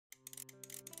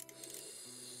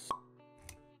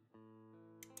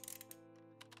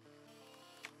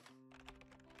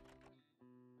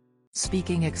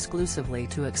Speaking exclusively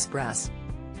to Express.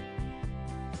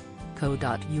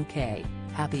 Co.uk,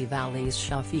 Happy Valley's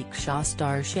Shafiq Shah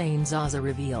star Shane Zaza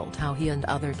revealed how he and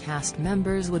other cast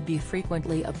members would be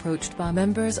frequently approached by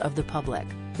members of the public,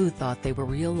 who thought they were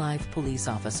real-life police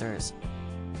officers.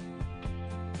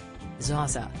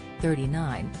 Zaza,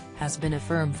 39, has been a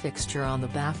firm fixture on the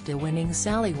BAFTA-winning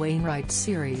Sally Wainwright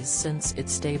series since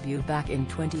its debut back in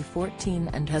 2014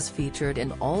 and has featured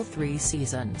in all 3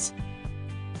 seasons.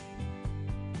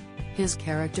 His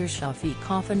character Shafiq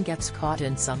often gets caught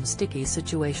in some sticky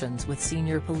situations, with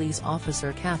senior police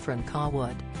officer Catherine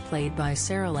Cawood, played by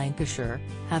Sarah Lancashire,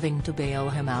 having to bail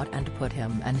him out and put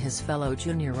him and his fellow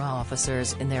junior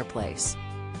officers in their place.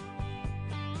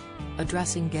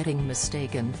 Addressing getting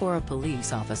mistaken for a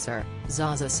police officer,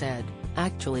 Zaza said,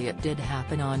 "Actually it did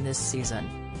happen on this season.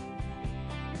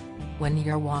 When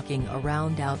you're walking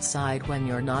around outside when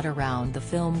you're not around the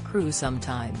film crew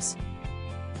sometimes.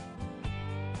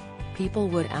 People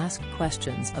would ask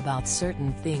questions about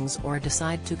certain things or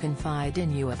decide to confide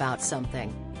in you about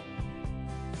something.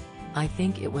 I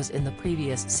think it was in the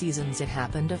previous seasons it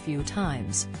happened a few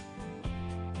times.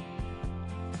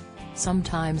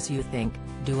 Sometimes you think,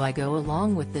 do I go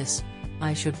along with this?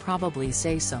 I should probably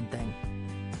say something."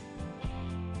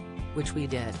 Which we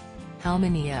did. How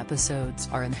many episodes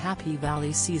are in Happy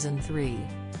Valley Season 3?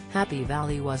 Happy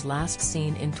Valley was last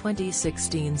seen in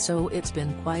 2016, so it's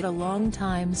been quite a long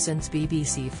time since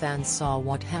BBC fans saw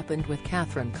what happened with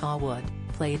Catherine Cawood,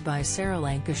 played by Sarah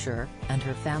Lancashire, and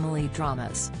her family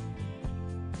dramas.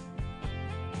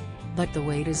 But the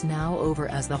wait is now over,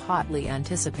 as the hotly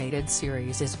anticipated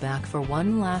series is back for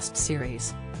one last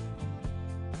series.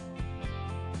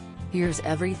 Here's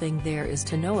everything there is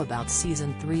to know about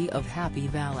Season 3 of Happy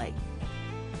Valley.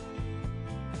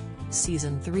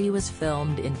 Season 3 was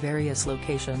filmed in various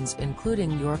locations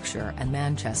including Yorkshire and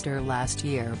Manchester last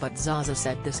year, but Zaza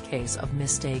said this case of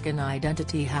mistaken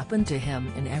identity happened to him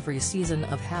in every season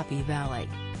of Happy Valley.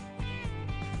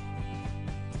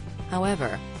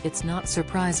 However, it's not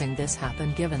surprising this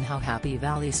happened given how Happy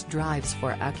Valley strives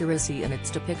for accuracy in its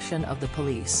depiction of the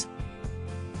police.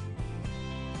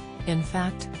 In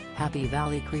fact, Happy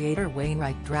Valley creator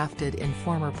Wainwright drafted in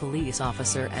former police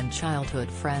officer and childhood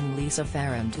friend Lisa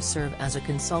Farron to serve as a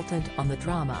consultant on the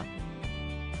drama.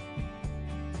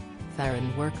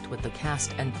 Farron worked with the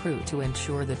cast and crew to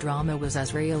ensure the drama was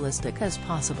as realistic as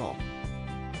possible.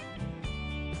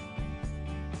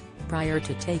 Prior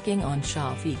to taking on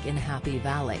Shafiq in Happy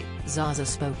Valley, Zaza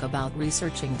spoke about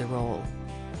researching the role.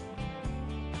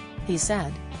 He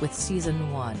said, "With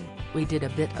Season 1, we did a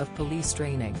bit of police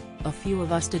training, a few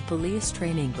of us did police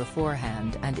training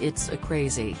beforehand, and it's a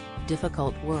crazy,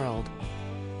 difficult world.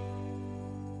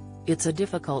 It's a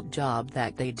difficult job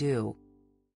that they do.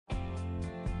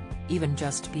 Even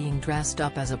just being dressed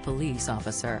up as a police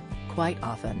officer, quite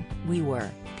often,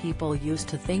 people used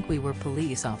to think we were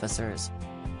police officers.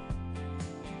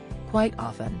 Quite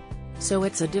often. So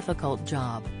it's a difficult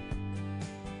job.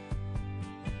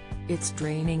 It's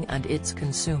draining and it's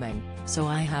consuming, so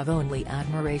I have only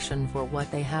admiration for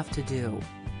what they have to do."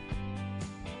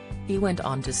 He went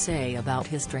on to say about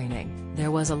his training,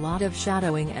 "There was a lot of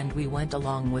shadowing and we went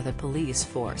along with a police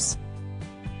force.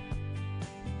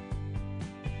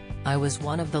 I was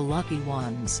one of the lucky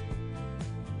ones.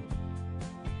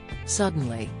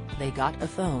 Suddenly, they got a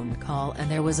phone call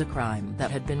and there was a crime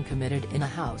that had been committed in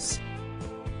a house.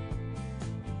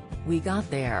 We got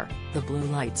there, the blue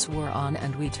lights were on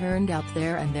and we turned out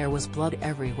there and there was blood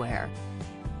everywhere.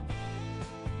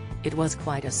 It was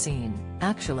quite a scene,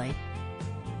 actually.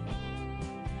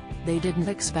 They didn't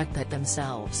expect that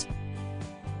themselves.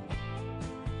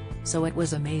 So it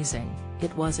was amazing,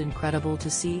 it was incredible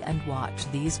to see and watch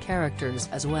these characters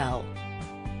as well.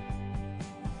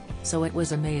 So it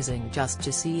was amazing just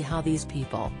to see how these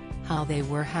people, how they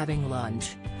were having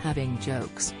lunch, having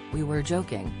jokes, we were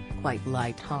joking, quite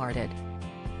light-hearted.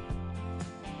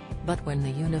 But when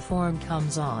the uniform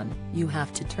comes on, you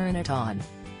have to turn it on."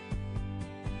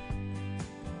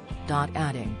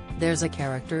 Adding, "There's a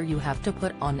character you have to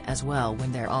put on as well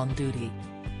when they're on duty.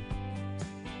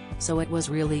 So it was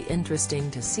really interesting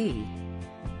to see."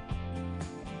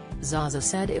 Zaza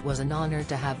said it was an honor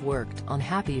to have worked on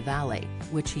Happy Valley,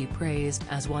 which he praised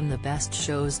as one of the best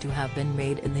shows to have been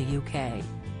made in the UK.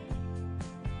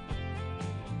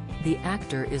 The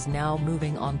actor is now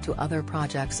moving on to other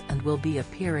projects and will be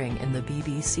appearing in the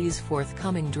BBC's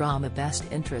forthcoming drama Best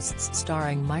Interests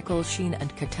starring Michael Sheen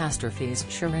and Catastrophe's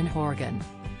Sharon Horgan.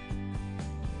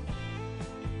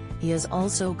 He is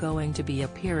also going to be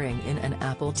appearing in an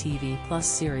Apple TV Plus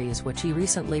series which he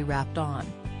recently wrapped on.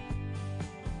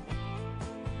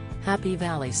 Happy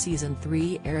Valley Season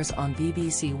 3 airs on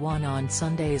BBC One on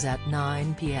Sundays at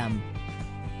 9 p.m.